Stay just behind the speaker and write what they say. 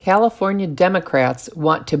California Democrats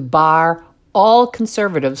want to bar all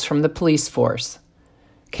conservatives from the police force.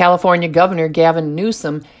 California Governor Gavin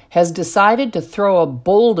Newsom has decided to throw a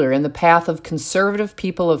boulder in the path of conservative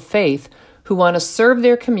people of faith who want to serve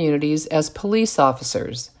their communities as police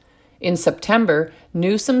officers. In September,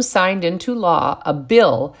 Newsom signed into law a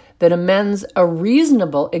bill that amends a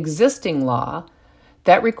reasonable existing law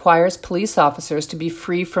that requires police officers to be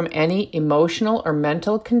free from any emotional or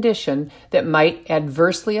mental condition that might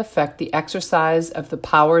adversely affect the exercise of the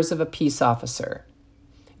powers of a peace officer.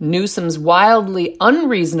 Newsom's wildly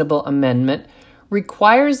unreasonable amendment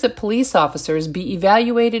requires that police officers be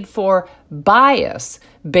evaluated for bias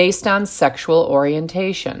based on sexual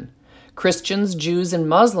orientation. Christians, Jews, and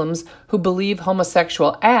Muslims who believe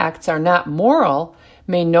homosexual acts are not moral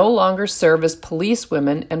may no longer serve as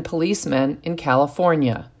policewomen and policemen in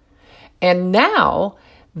California. And now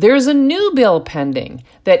there's a new bill pending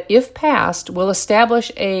that, if passed, will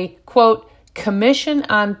establish a, quote, Commission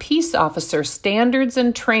on Peace Officer Standards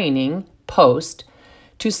and Training, POST,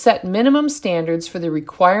 to set minimum standards for the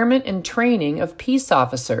requirement and training of peace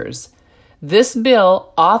officers. This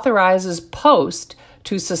bill authorizes POST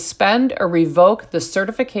to suspend or revoke the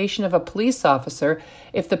certification of a police officer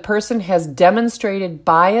if the person has demonstrated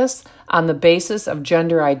bias on the basis of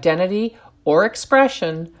gender identity or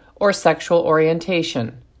expression or sexual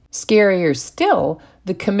orientation. Scarier still,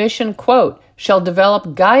 the commission, quote, shall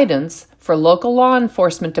develop guidance for local law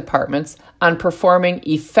enforcement departments on performing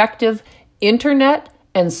effective internet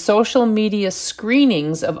and social media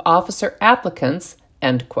screenings of officer applicants,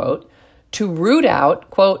 end quote, to root out,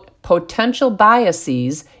 quote, potential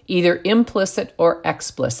biases, either implicit or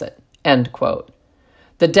explicit, end quote.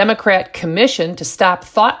 The Democrat Commission to Stop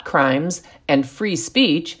Thought Crimes and Free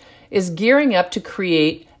Speech is gearing up to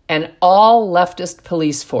create an all-leftist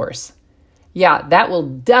police force. Yeah, that will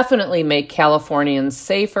definitely make Californians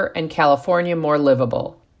safer and California more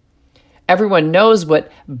livable. Everyone knows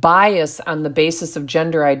what bias on the basis of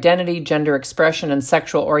gender identity, gender expression, and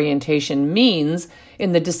sexual orientation means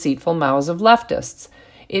in the deceitful mouths of leftists.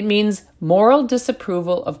 It means moral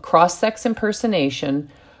disapproval of cross-sex impersonation,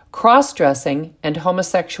 cross-dressing, and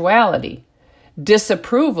homosexuality.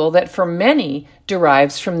 Disapproval that for many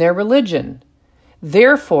derives from their religion.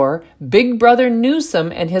 Therefore, Big Brother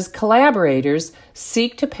Newsom and his collaborators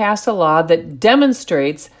seek to pass a law that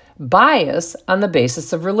demonstrates bias on the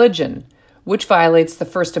basis of religion, which violates the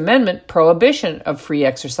First Amendment prohibition of free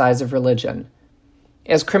exercise of religion.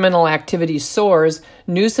 As criminal activity soars,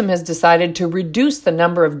 Newsom has decided to reduce the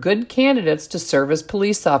number of good candidates to serve as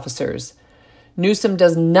police officers. Newsom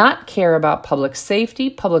does not care about public safety,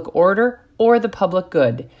 public order, or the public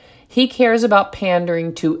good. He cares about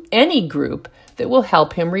pandering to any group that will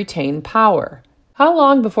help him retain power. How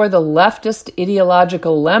long before the leftist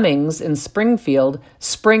ideological lemmings in Springfield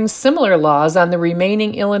spring similar laws on the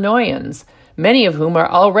remaining Illinoisans, many of whom are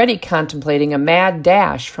already contemplating a mad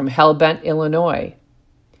dash from Hellbent, Illinois?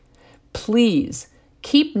 Please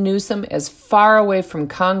keep Newsom as far away from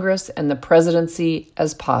Congress and the presidency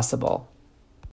as possible.